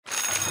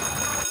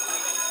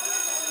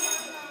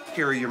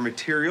Here are your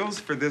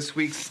materials for this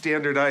week's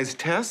standardized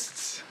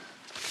tests.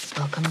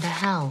 Welcome to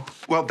hell.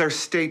 Well, they're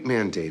state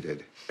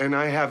mandated, and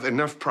I have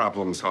enough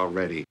problems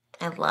already.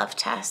 I love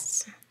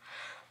tests.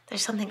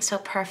 There's something so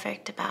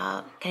perfect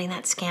about getting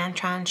that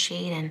Scantron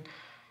sheet and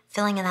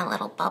filling in that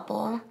little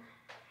bubble.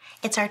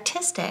 It's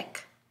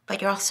artistic, but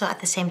you're also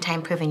at the same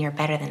time proving you're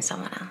better than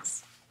someone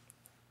else.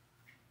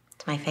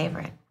 It's my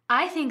favorite.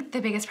 I think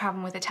the biggest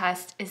problem with the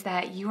test is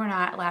that you are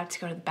not allowed to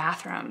go to the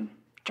bathroom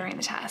during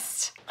the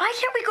test. Why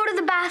can't we go to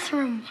the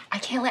bathroom? I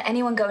can't let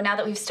anyone go now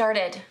that we've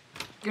started.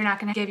 You're not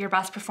gonna give your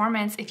best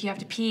performance if you have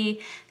to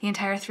pee the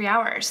entire 3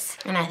 hours.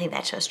 And I think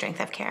that shows strength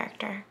of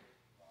character.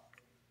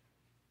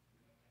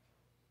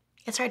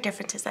 It's our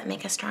differences that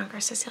make us stronger,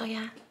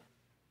 Cecilia.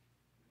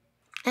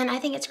 And I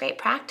think it's great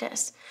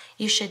practice.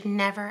 You should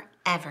never,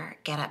 ever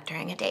get up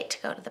during a date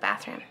to go to the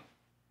bathroom.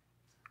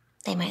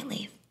 They might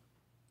leave.